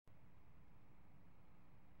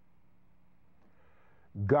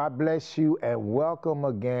God bless you and welcome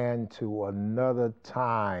again to another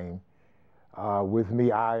time with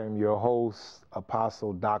me. I am your host,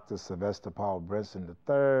 Apostle Dr. Sylvester Paul Brinson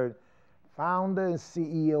III, founder and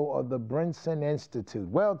CEO of the Brinson Institute.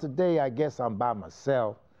 Well, today I guess I'm by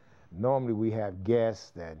myself. Normally we have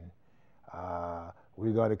guests and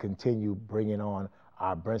we're going to continue bringing on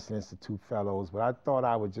our Brinson Institute fellows, but I thought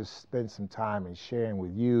I would just spend some time in sharing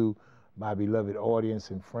with you, my beloved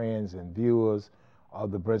audience and friends and viewers of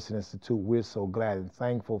the Brinson Institute. We're so glad and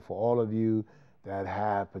thankful for all of you that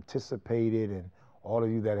have participated and all of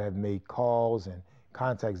you that have made calls and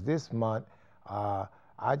contacts this month. I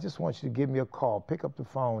just want you to give me a call. Pick up the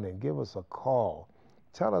phone and give us a call.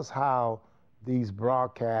 Tell us how these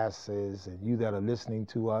broadcasts and you that are listening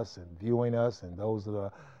to us and viewing us and those that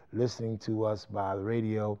are listening to us by the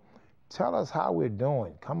radio, tell us how we're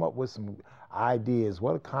doing. Come up with some ideas.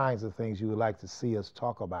 What kinds of things you would like to see us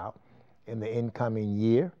talk about in the incoming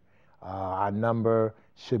year. Our number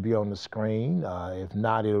should be on the screen. If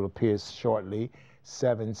not, it'll appear shortly.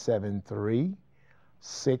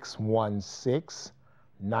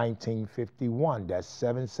 773-616-1951. That's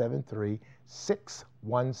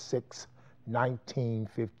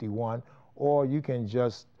 773-616-1951. Or you can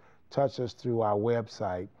just touch us through our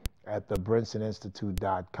website at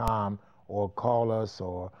thebrinsoninstitute.com, or call us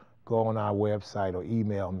or go on our website or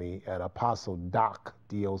email me at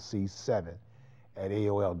apostledoc7 at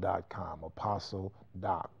AOL.com. Apostle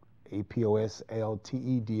Doc,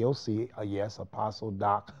 APOSLTEDOC, yes, Apostle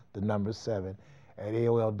Doc, the number 7 at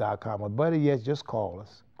AOL.com. Or better yet, just call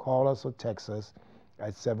us. Call us or text us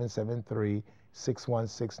at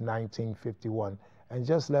 773-616-1951 and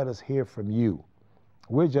just let us hear from you.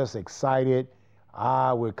 We're just excited.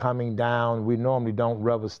 We're coming down. We normally don't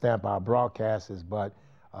rubber stamp our broadcasts, but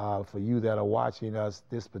for you that are watching us,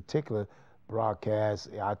 this particular broadcast,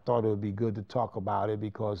 I thought it would be good to talk about it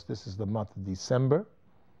because this is the month of December.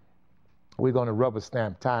 We're going to rubber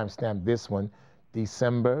stamp, time stamp this one,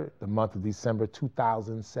 December, the month of December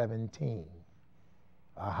 2017.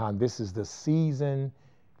 This is the season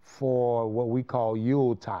for what we call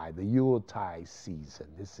Yuletide, the Yuletide season.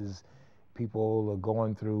 This is people are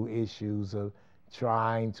going through issues of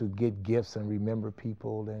trying to get gifts and remember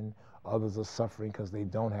people, and others are suffering because they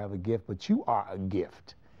don't have a gift, but you are a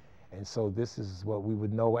gift. And so this is what we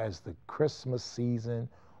would know as the Christmas season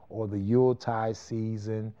or the Yuletide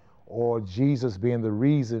season, or Jesus being the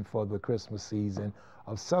reason for the Christmas season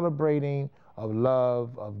of celebrating, of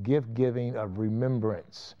love, of gift giving, of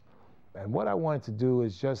remembrance. And what I wanted to do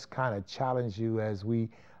is just kind of challenge you as we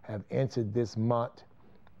have entered this month,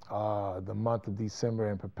 the month of December,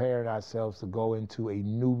 and preparing ourselves to go into a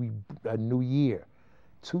new year,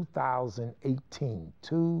 2018,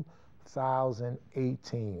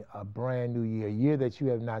 2018, a brand new year, a year that you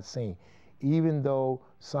have not seen. Even though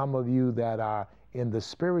some of you that are in the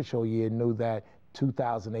spiritual year knew that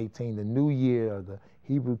 2018, the new year of the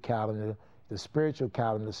Hebrew calendar, the spiritual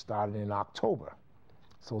calendar started in October.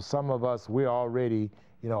 So some of us, we're already,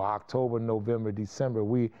 October, November, December,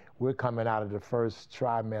 we're coming out of the first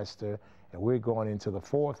trimester and we're going into the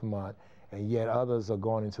fourth month, and yet others are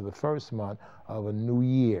going into the first month of a new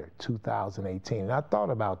year, 2018. And I thought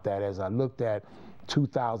about that as I looked at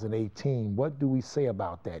 2018. What do we say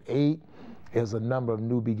about that? 8 is a number of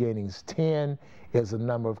new beginnings. 10 is a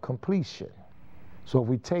number of completion. So if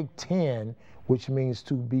we take 10, which means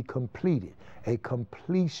to be completed, a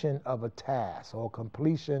completion of a task or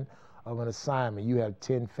completion of an assignment. You have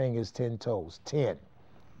 10 fingers, 10 toes, 10,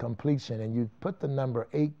 completion, and you put the number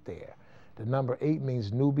 8 there. The number 8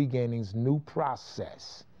 means new beginnings, new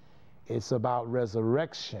process. It's about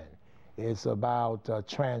resurrection. It's about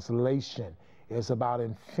translation. It's about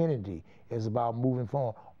infinity. It's about moving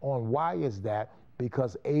forward. Why is that?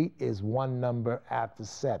 Because 8 is one number after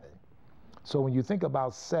 7. So when you think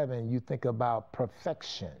about 7, you think about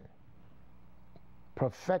perfection.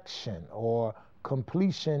 Perfection or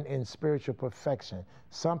completion in spiritual perfection.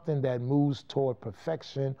 Something that moves toward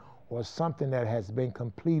perfection, or something that has been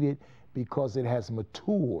completed because it has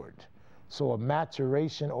matured. So a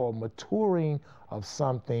maturation or maturing of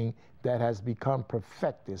something that has become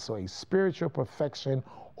perfected. So a spiritual perfection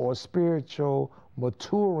or spiritual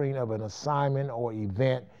maturing of an assignment or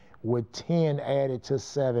event, with 10 added to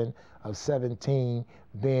 7 of 17,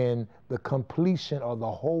 then the completion or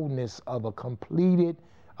the wholeness of a completed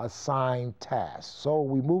assigned task. So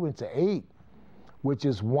we move into 8, which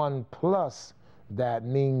is 1 plus. That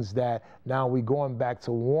means that now we're going back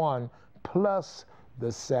to 1 plus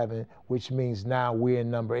the 7, which means now we're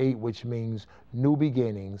in number 8, which means new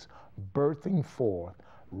beginnings, birthing forth,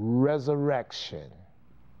 resurrection,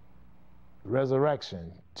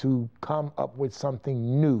 resurrection, to come up with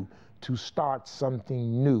something new, to start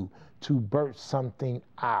something new, to birth something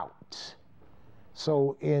out.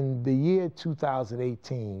 So in the year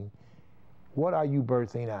 2018, what are you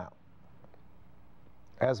birthing out?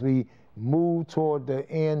 As we move toward the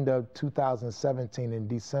end of 2017 in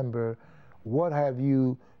December, what have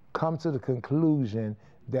you come to the conclusion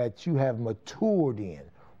that you have matured in?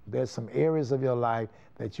 There's some areas of your life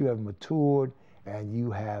that you have matured and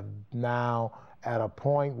you have now at a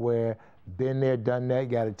point where been there, done that,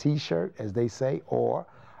 got a t-shirt, as they say, or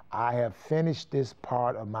I have finished this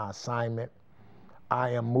part of my assignment. I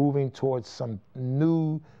am moving towards some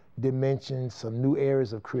new dimensions, some new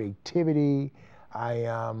areas of creativity. I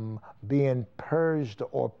am being purged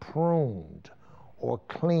or pruned or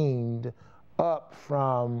cleaned up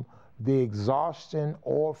from the exhaustion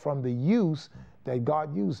or from the use that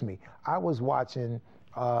God used me. I was watching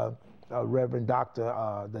Reverend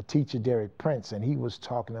Dr., the teacher Derek Prince, and he was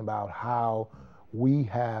talking about how we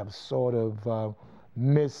have sort of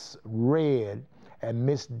misread and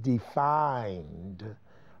misdefined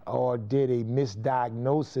or did a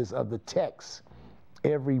misdiagnosis of the text.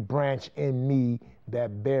 Every branch in me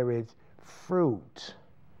that beareth fruit,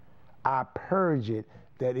 I purge it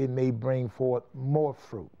that it may bring forth more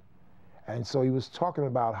fruit. And so he was talking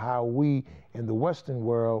about how we in the Western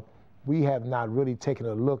world, we have not really taken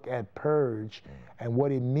a look at purge and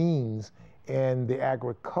what it means in the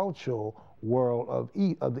agricultural world of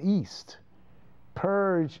the East.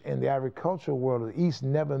 Purge in the agricultural world of the East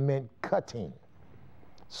never meant cutting.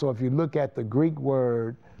 So if you look at the Greek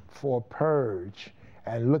word for purge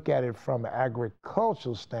and look at it from an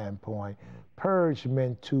agricultural standpoint, purge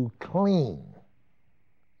meant to clean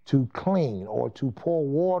or to pour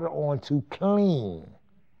water on to clean.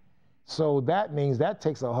 So that means that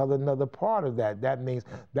takes another part of that. That means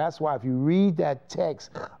that's why if you read that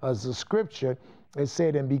text as a scripture, it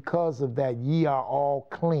said, and because of that ye are all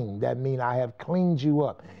clean. That means I have cleaned you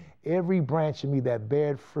up. Every branch in me that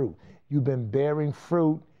bears fruit. You've been bearing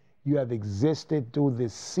fruit. You have existed through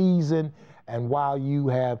this season. And while you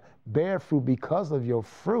have bear fruit, because of your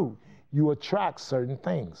fruit, you attract certain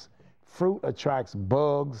things. Fruit attracts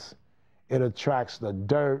bugs. It attracts the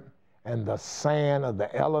dirt and the sand of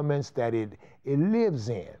the elements that it lives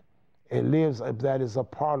in. It lives, that is a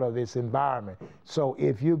part of its environment. So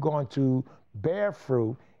if you're going to bear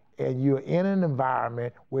fruit and you're in an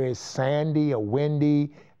environment where it's sandy or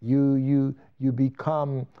windy, you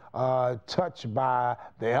become touched by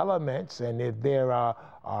the elements, and if there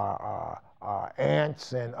are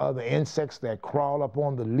ants and other insects that crawl up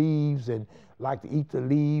on the leaves and like to eat the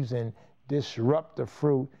leaves and disrupt the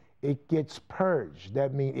fruit, it gets purged.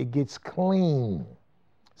 That means it gets clean.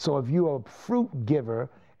 So if you're a fruit giver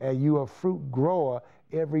and you're a fruit grower,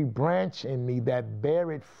 every branch in me that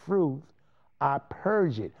beareth fruit, I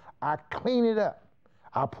purge it. I clean it up.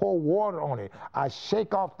 I pour water on it. I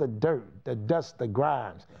shake off the dirt, the dust, the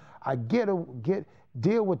grimes. I deal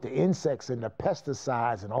with the insects and the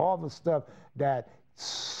pesticides and all the stuff that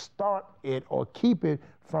start it or keep it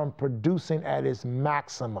from producing at its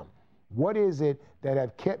maximum. What is it that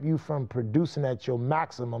have kept you from producing at your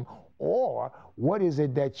maximum, or what is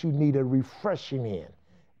it that you need a refreshing in?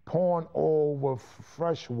 Pouring over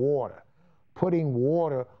fresh water, putting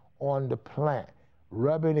water on the plant,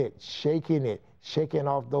 rubbing it, shaking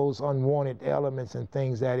off those unwanted elements and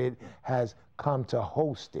things that it has come to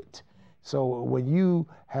host it. So when you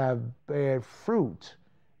have bear fruit,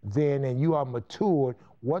 then, and you are matured,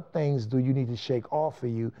 what things do you need to shake off of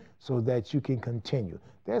you so that you can continue?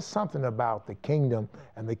 There's something about the kingdom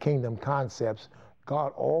and the kingdom concepts.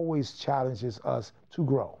 God always challenges us to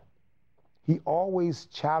grow. He always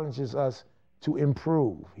challenges us to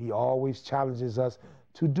improve. He always challenges us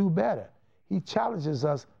to do better. He challenges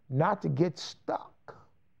us not to get stuck,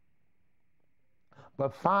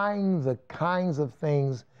 but find the kinds of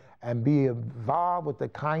things and be involved with the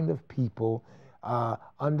kind of people,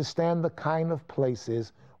 understand the kind of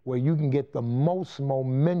places where you can get the most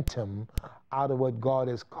momentum out of what God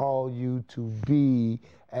has called you to be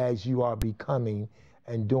as you are becoming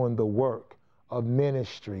and doing the work of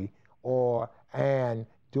ministry and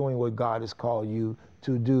doing what God has called you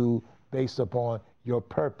to do based upon your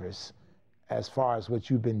purpose as far as what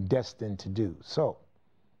you've been destined to do. So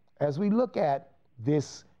as we look at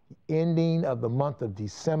this ending of the month of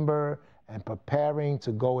December and preparing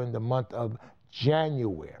to go in the month of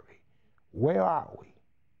January, where are we?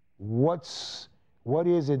 What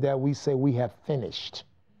is it that we say we have finished?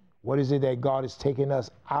 What is it that God is taking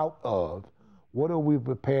us out of? What are we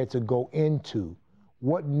prepared to go into?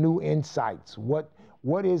 What new insights? What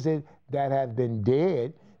is it that has been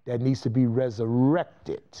dead that needs to be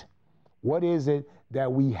resurrected? What is it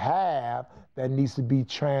that we have that needs to be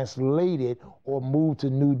translated or moved to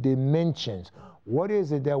new dimensions? What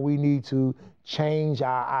is it that we need to change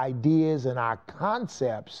our ideas and our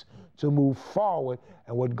concepts to move forward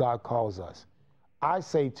and what God calls us? I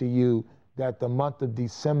say to you that the month of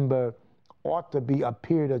December ought to be a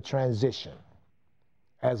period of transition.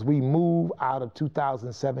 As we move out of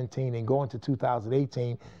 2017 and go into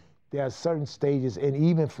 2018, there are certain stages, and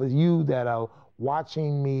even for you that are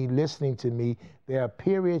watching me, listening to me, there are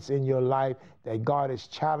periods in your life that God has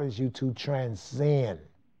challenged you to transcend,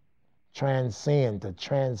 to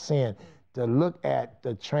look at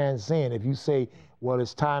the transcend. If you say, well,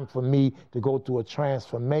 it's time for me to go through a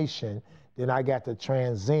transformation, then I got to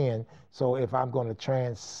transcend. So if I'm going to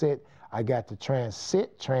transit, I got to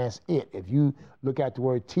transit. If you look at the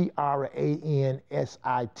word transit,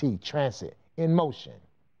 transit, in motion.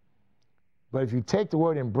 But if you take the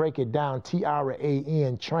word and break it down, transit,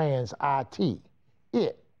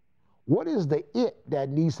 it. What is the it that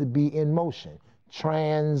needs to be in motion?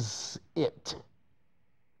 Transit.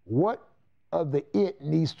 What of the it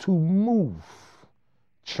needs to move?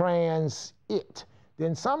 Transit.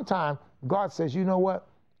 Then sometime God says, you know what?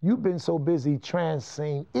 You've been so busy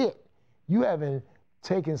transcending it. You haven't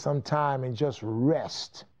taken some time and just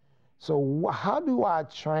rest. So how do I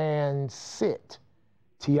transit?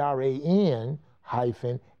 TRAN-SIT.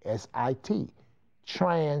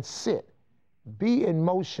 Transit. Be in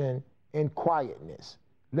motion in quietness.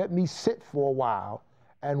 Let me sit for a while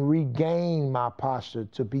and regain my posture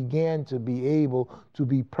to begin to be able to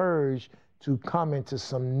be purged, to come into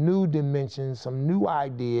some new dimensions, some new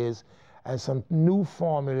ideas, and some new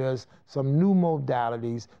formulas, some new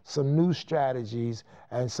modalities, some new strategies,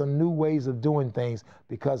 and some new ways of doing things,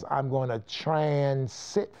 because I'm going to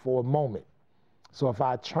transit for a moment. So if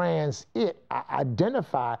I transit, I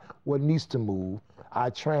identify what needs to move. I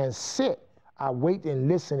transit, I wait and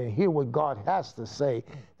listen and hear what God has to say,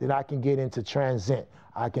 then I can get into transcend.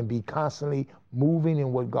 I can be constantly moving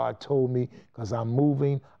in what God told me, because I'm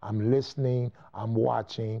moving, I'm listening, I'm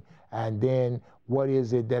watching, and then what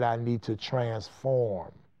is it that I need to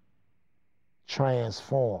transform?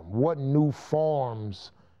 Transform. What new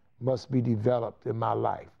forms must be developed in my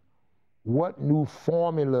life? What new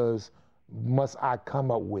formulas must I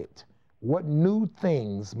come up with? What new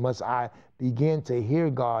things must I begin to hear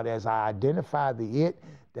God as I identify the it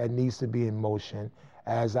that needs to be in motion,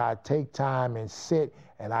 as I take time and sit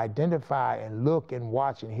and identify and look and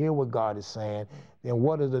watch and hear what God is saying? Then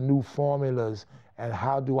what are the new formulas, and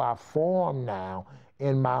how do I form now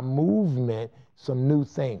in my movement some new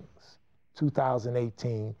things?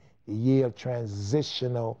 2018, the year of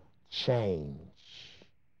transitional change.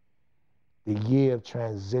 The year of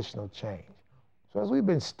transitional change. So as we've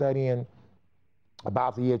been studying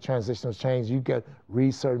about the year of transitional change, you can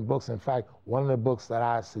read certain books. In fact, one of the books that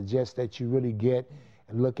I suggest that you really get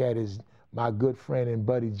and look at is my good friend and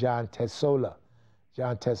buddy, John Tessola.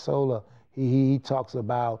 John Tessola, he talks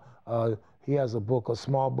about, he has a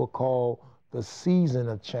small book called The Season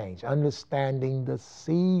of Change, Understanding the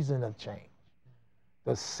Season of Change.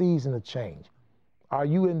 The season of change. Are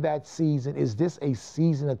you in that season? Is this a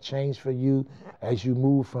season of change for you as you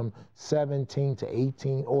move from 17 to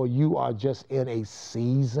 18, or you are just in a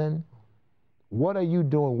season? What are you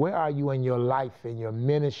doing? Where are you in your life, in your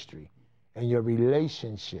ministry, and your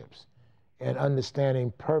relationships, and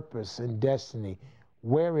understanding purpose and destiny?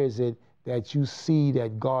 Where is it that you see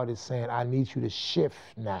that God is saying, I need you to shift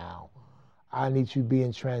now. I need you to be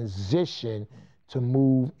in transition to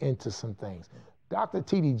move into some things. Dr.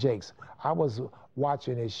 T.D. Jakes, I was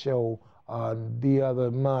watching his show the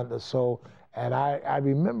other month or so, and I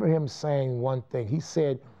remember him saying one thing. He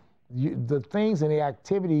said, the things and the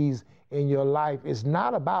activities in your life is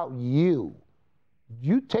not about you.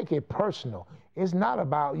 You take it personal. It's not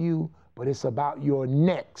about you, but it's about your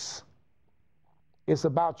next. It's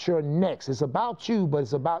about your next. It's about you, but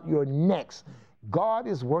it's about your next. God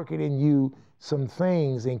is working in you some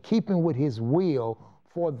things in keeping with his will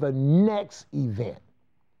for the next event,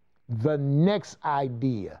 the next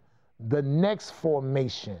idea, the next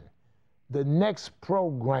formation, the next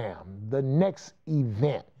program, the next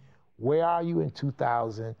event. Where are you in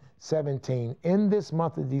 2017? In this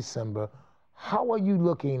month of December, how are you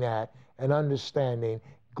looking at and understanding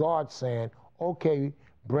God saying, okay,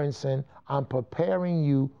 Brinson, I'm preparing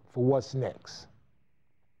you for what's next?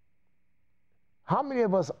 How many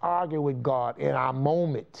of us argue with God in our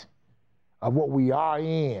moment of what we are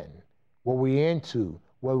in, what we're into,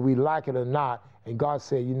 whether we like it or not? And God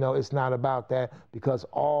said, you know, it's not about that, because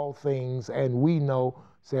all things, and we know,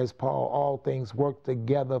 says Paul, all things work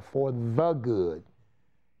together for the good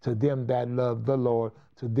to them that love the Lord,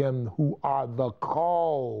 to them who are the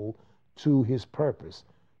called to his purpose.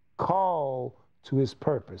 Called to his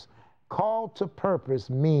purpose. Called to purpose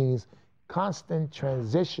means constant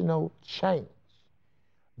transitional change.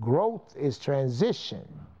 Growth is transition.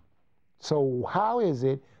 So how is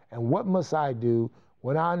it and what must I do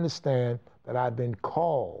when I understand that I've been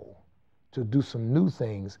called to do some new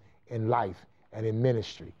things in life and in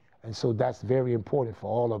ministry? And so that's very important for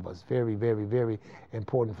all of us. Very, very, very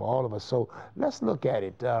important for all of us. So let's look at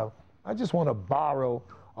it. I just want to borrow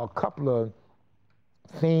a couple of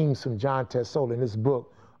themes from John Tessola in this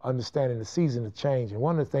book, Understanding the Season of Change. And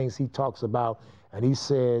one of the things he talks about, and he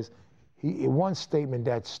says, one statement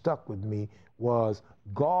that stuck with me was,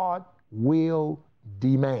 God will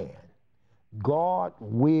demand. God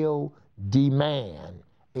will demand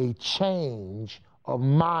a change of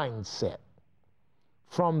mindset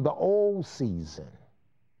from the old season,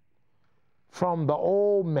 from the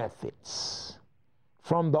old methods,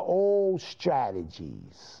 from the old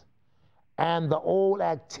strategies, and the old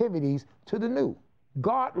activities to the new.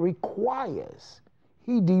 God requires,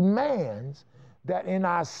 he demands that in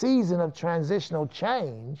our season of transitional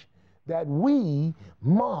change, that we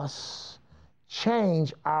must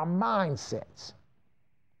change our mindsets.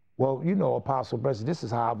 Well, you know, Apostle Preston, this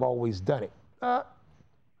is how I've always done it.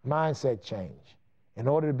 Mindset change. In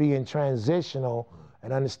order to be in transitional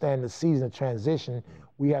and understand the season of transition,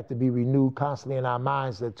 we have to be renewed constantly in our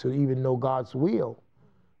minds to even know God's will,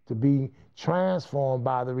 to be transformed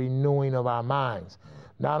by the renewing of our minds.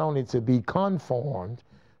 Not only to be conformed,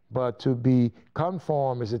 but to be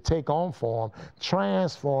conformed is to take on form.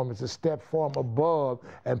 Transform is to step form above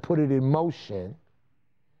and put it in motion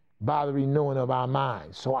by the renewing of our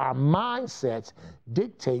minds. So our mindsets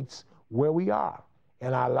dictates where we are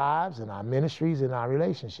in our lives, in our ministries, in our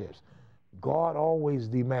relationships. God always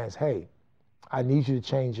demands, hey, I need you to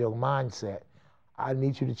change your mindset. I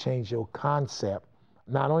need you to change your concept.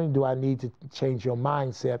 Not only do I need to change your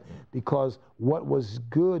mindset, because what was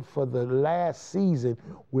good for the last season,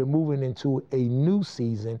 we're moving into a new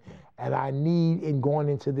season, and I need, in going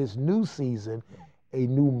into this new season, a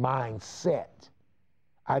new mindset.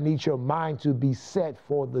 I need your mind to be set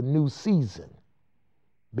for the new season,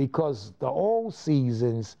 because the old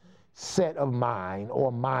season's set of mind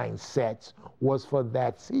or mindsets was for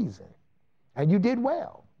that season. And you did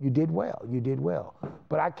well. You did well. You did well.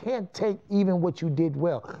 But I can't take even what you did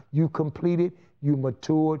well. You completed, you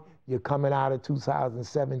matured, you're coming out of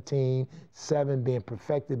 2017, being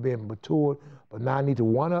perfected, being matured. But now I need to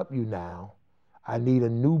one-up you now. I need a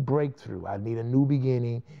new breakthrough. I need a new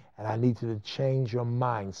beginning, and I need you to change your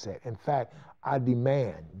mindset. In fact, I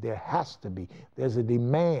demand, there has to be, there's a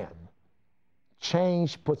demand.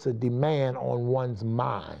 Change puts a demand on one's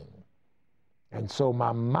mind. And so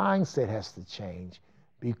my mindset has to change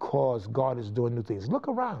because God is doing new things. Look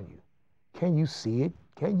around you. Can you see it?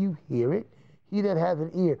 Can you hear it? He that has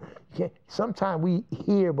an ear. Sometimes we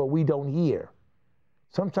hear, but we don't hear.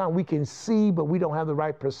 Sometimes we can see, but we don't have the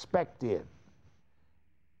right perspective.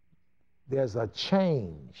 There's a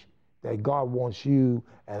change that God wants you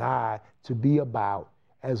and I to be about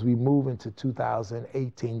as we move into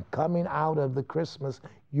 2018, coming out of the Christmas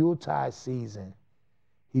Yuletide season.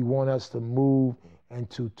 He wants us to move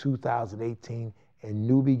into 2018 in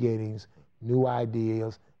new beginnings, new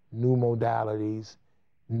ideas, new modalities,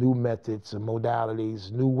 new methods and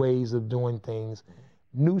modalities, new ways of doing things,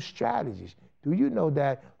 new strategies. Do you know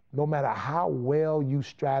that no matter how well you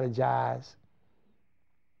strategize,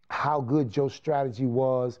 how good your strategy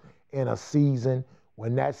was in a season,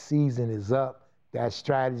 when that season is up, that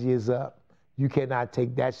strategy is up. You cannot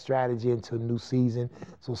take that strategy into a new season.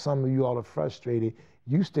 So some of you all are frustrated.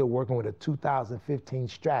 You still working with a 2015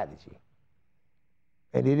 strategy.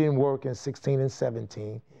 And it didn't work in 16 and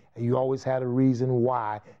 17. And you always had a reason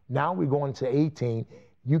why. Now we're going to 18.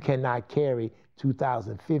 You cannot carry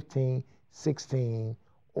 2015, 16,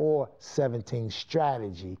 or 17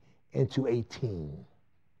 strategy into 18.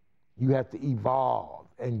 You have to evolve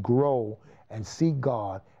and grow and seek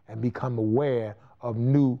God and become aware of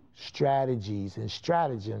new strategies and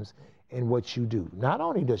stratagems in what you do. Not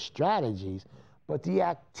only the strategies, but the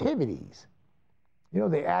activities. You know,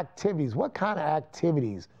 the activities. What kind of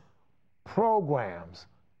activities? Programs,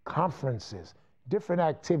 conferences, different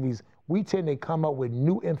activities. We tend to come up with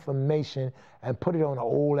new information and put it on an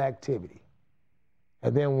old activity.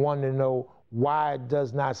 And then want to know why it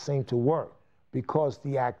does not seem to work. Because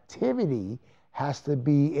the activity has to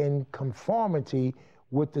be in conformity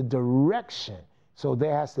with the direction. So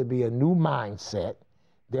there has to be a new mindset.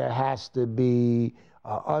 There has to be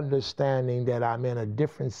understanding that I'm in a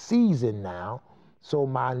different season now So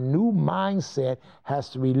my new mindset has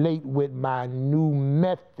to relate with my new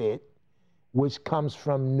method, which comes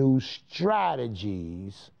from new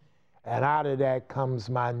strategies. And out of that comes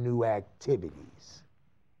my new activities.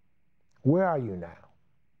 Where are you now?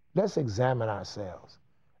 Let's examine ourselves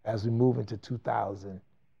as we move into 2018,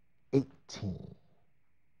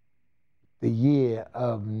 the year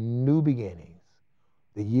of new beginnings,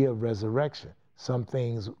 the year of resurrection. Some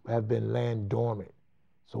things have been laying dormant.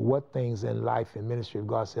 So what things in life and ministry of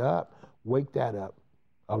God said, up, wake that up.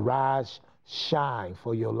 Arise, shine,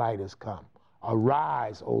 for your light has come.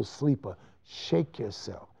 Arise, O sleeper, shake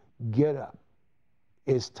yourself, get up.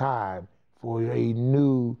 It's time for a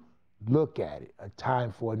new look at it, a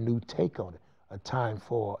time for a new take on it, a time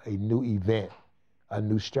for a new event, a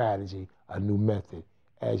new strategy, a new method,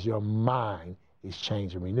 as your mind is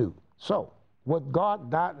changed and renewed. So, what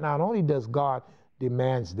God, not only does God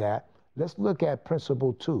demands that, let's look at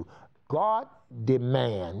principle 2. God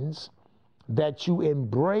demands that you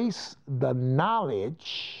embrace the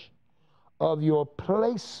knowledge of your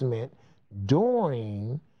placement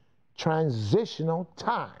during transitional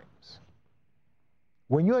times.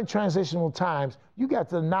 When you're in transitional times, you got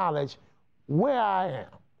the knowledge where I am.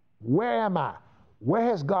 Where am I? Where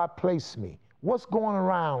has God placed me? What's going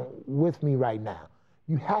around with me right now?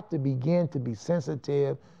 You have to begin to be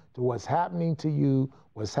sensitive to what's happening to you,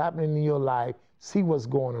 what's happening in your life, see what's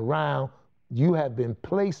going around. You have been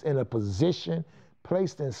placed in a position,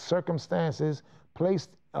 placed in circumstances, placed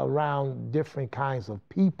around different kinds of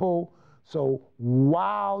people. So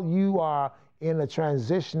while you are in a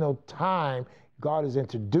transitional time, God is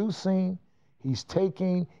introducing, He's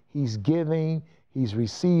taking, He's giving, He's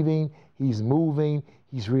receiving, He's moving,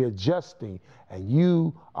 He's readjusting, and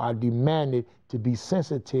you are demanded to be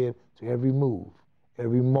sensitive to every move,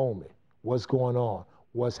 every moment, what's going on,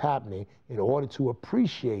 what's happening, in order to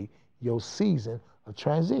appreciate your season of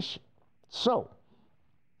transition. So,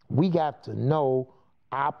 we got to know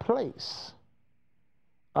our place.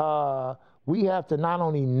 We have to not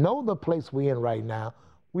only know the place we're in right now,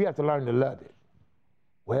 we have to learn to love it.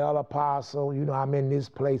 Well, Apostle, you know, I'm in this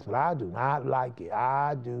place, but I do not like it.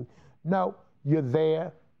 I do. No, you're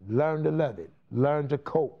there. Learn to love it. Learn to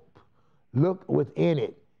cope. Look within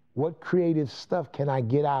it. What creative stuff can I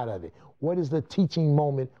get out of it? What is the teaching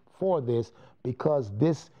moment for this? Because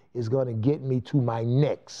this is going to get me to my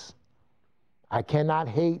next. I cannot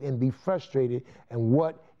hate and be frustrated, and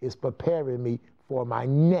what is preparing me for my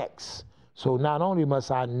next. So not only must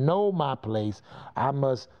I know my place, I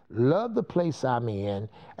must love the place I'm in,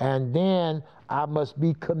 and then I must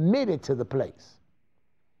be committed to the place.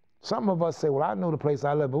 Some of us say, well, I know the place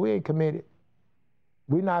I love, but we ain't committed.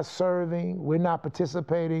 We're not serving. We're not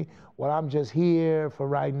participating. Well, I'm just here for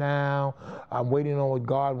right now. I'm waiting on what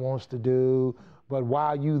God wants to do. But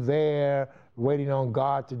while you're there, waiting on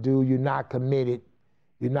God to do, you're not committed.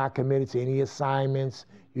 You're not committed to any assignments.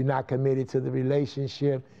 You're not committed to the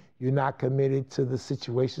relationship. You're not committed to the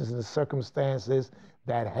situations and the circumstances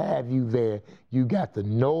that have you there. You got to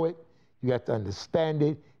know it. You got to understand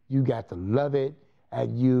it. You got to love it.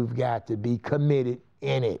 And you've got to be committed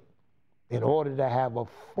in it in order to have a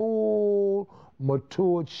full,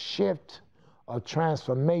 matured shift of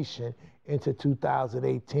transformation into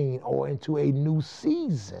 2018 or into a new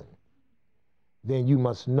season. Then you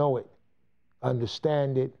must know it,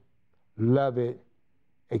 understand it, love it,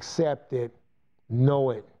 accept it,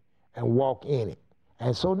 know it, and walk in it.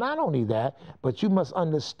 And so not only that, but you must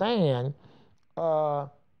understand, not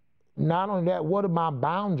only that, what are my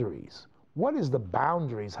boundaries? What is the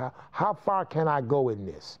boundaries? How far can I go in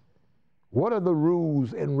this? What are the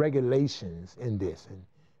rules and regulations in this? And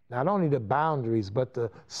not only the boundaries, but the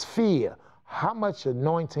sphere. How much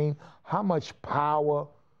anointing, how much power,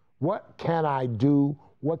 what can I do,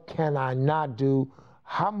 what can I not do,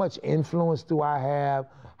 how much influence do I have,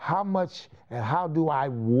 how much and how do I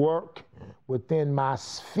work within my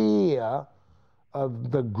sphere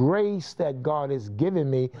of the grace that God has given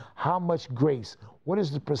me, how much grace, what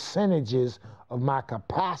is the percentages of my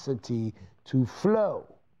capacity to flow,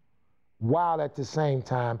 while at the same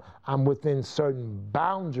time I'm within certain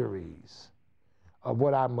boundaries of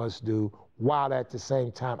what I must do, while at the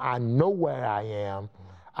same time I know where I am,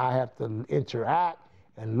 I have to interact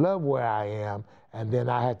and love where I am, and then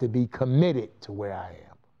I have to be committed to where I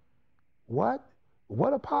am. What?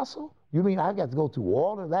 What, Apostle? You mean I got to go through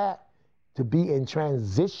all of that to be in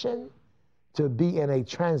transition? To be in a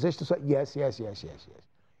transition? So yes.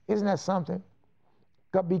 Isn't that something?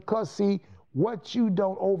 Because see, what you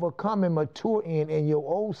don't overcome and mature in your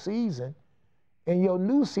old season, in your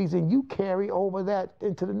new season, you carry over that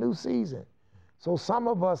into the new season. So some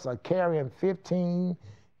of us are carrying 15,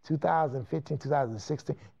 2015,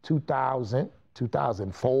 2016, 2000,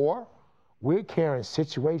 2004. We're carrying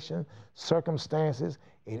situations, circumstances,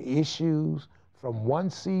 and issues from one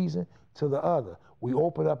season to the other. We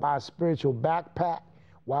open up our spiritual backpack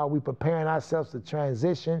while we're preparing ourselves to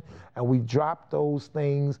transition, and we drop those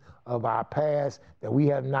things of our past that we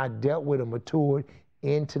have not dealt with or matured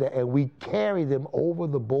into that, and we carry them over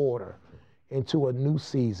the border into a new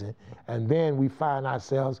season, and then we find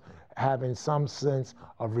ourselves having some sense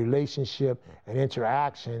of relationship and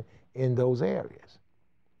interaction in those areas.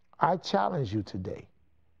 I challenge you today,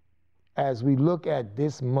 as we look at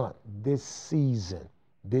this month, this season,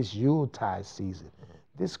 this Yuletide season,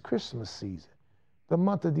 this Christmas season, the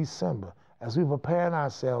month of December, as we're preparing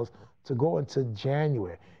ourselves to go into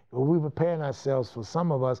January, we're preparing ourselves for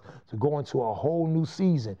some of us to go into a whole new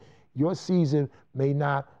season. Your season may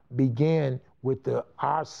not begin with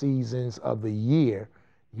our seasons of the year.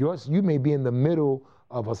 You may be in the middle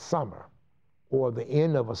of a summer, or the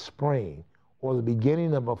end of a spring, or the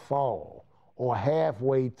beginning of a fall, or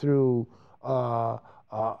halfway through autumn.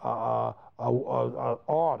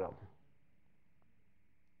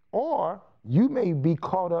 Or you may be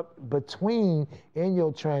caught up between, in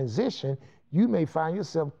your transition, you may find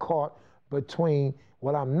yourself caught between,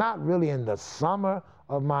 well, I'm not really in the summer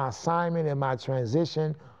of my assignment and my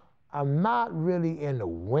transition. I'm not really in the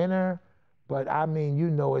winter, but I mean, you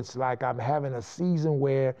know, it's like I'm having a season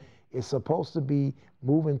where it's supposed to be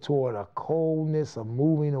moving toward a coldness of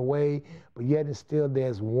moving away, but yet and still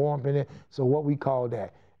there's warmth in it. So what we call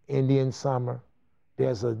that Indian summer.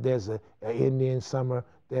 There's a Indian summer.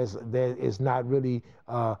 It's not really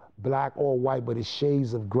black or white, but it's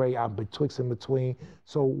shades of gray. I'm betwixt and between.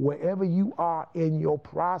 So wherever you are in your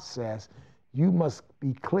process, you must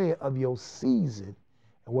be clear of your season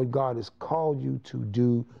and what God has called you to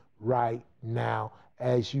do right now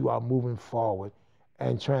as you are moving forward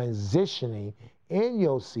and transitioning in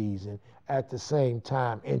your season at the same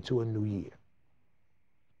time into a new year.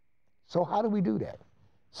 So how do we do that?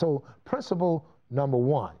 So principle number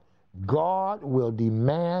one, God will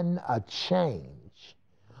demand a change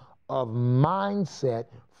of mindset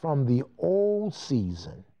from the old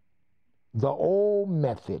season, the old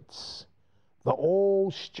methods, the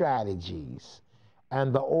old strategies,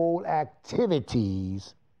 and the old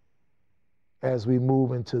activities as we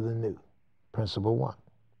move into the new. Principle one.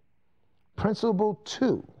 Principle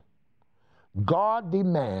two, God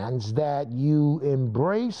demands that you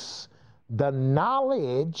embrace the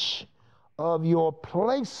knowledge of your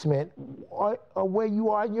placement or where you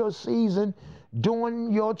are in your season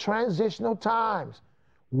during your transitional times.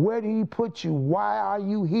 Where did he put you? Why are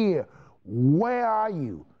you here? Where are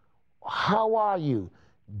you? How are you?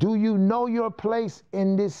 Do you know your place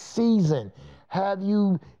in this season? Have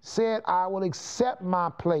you said, I will accept my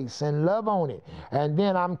place and love on it, and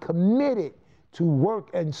then I'm committed to work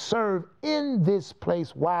and serve in this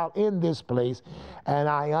place while in this place, and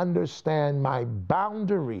I understand my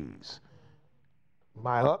boundaries,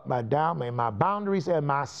 my up, my down, my boundaries and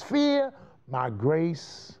my sphere, my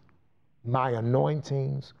grace, my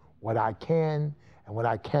anointings, what I can and what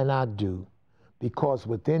I cannot do, because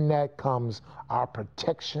within that comes our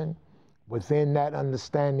protection. Within that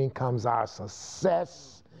understanding comes our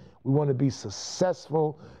success. We want to be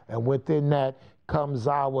successful, and within that comes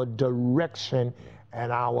our direction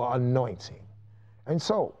and our anointing. And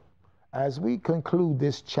so, as we conclude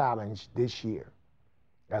this challenge this year,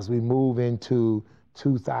 as we move into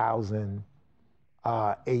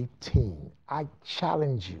 2018, I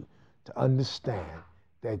challenge you to understand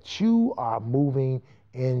that you are moving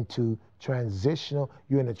into transitional,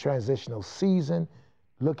 you're in a transitional season.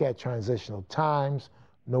 Look at transitional times,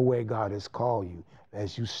 know where God has called you.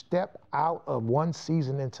 As you step out of one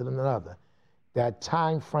season into another, that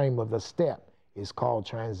time frame of the step is called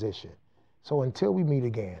transition. So until we meet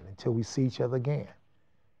again, until we see each other again,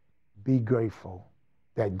 be grateful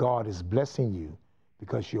that God is blessing you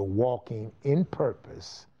because you're walking in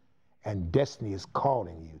purpose and destiny is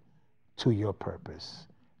calling you to your purpose.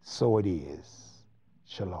 So it is.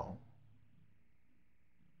 Shalom.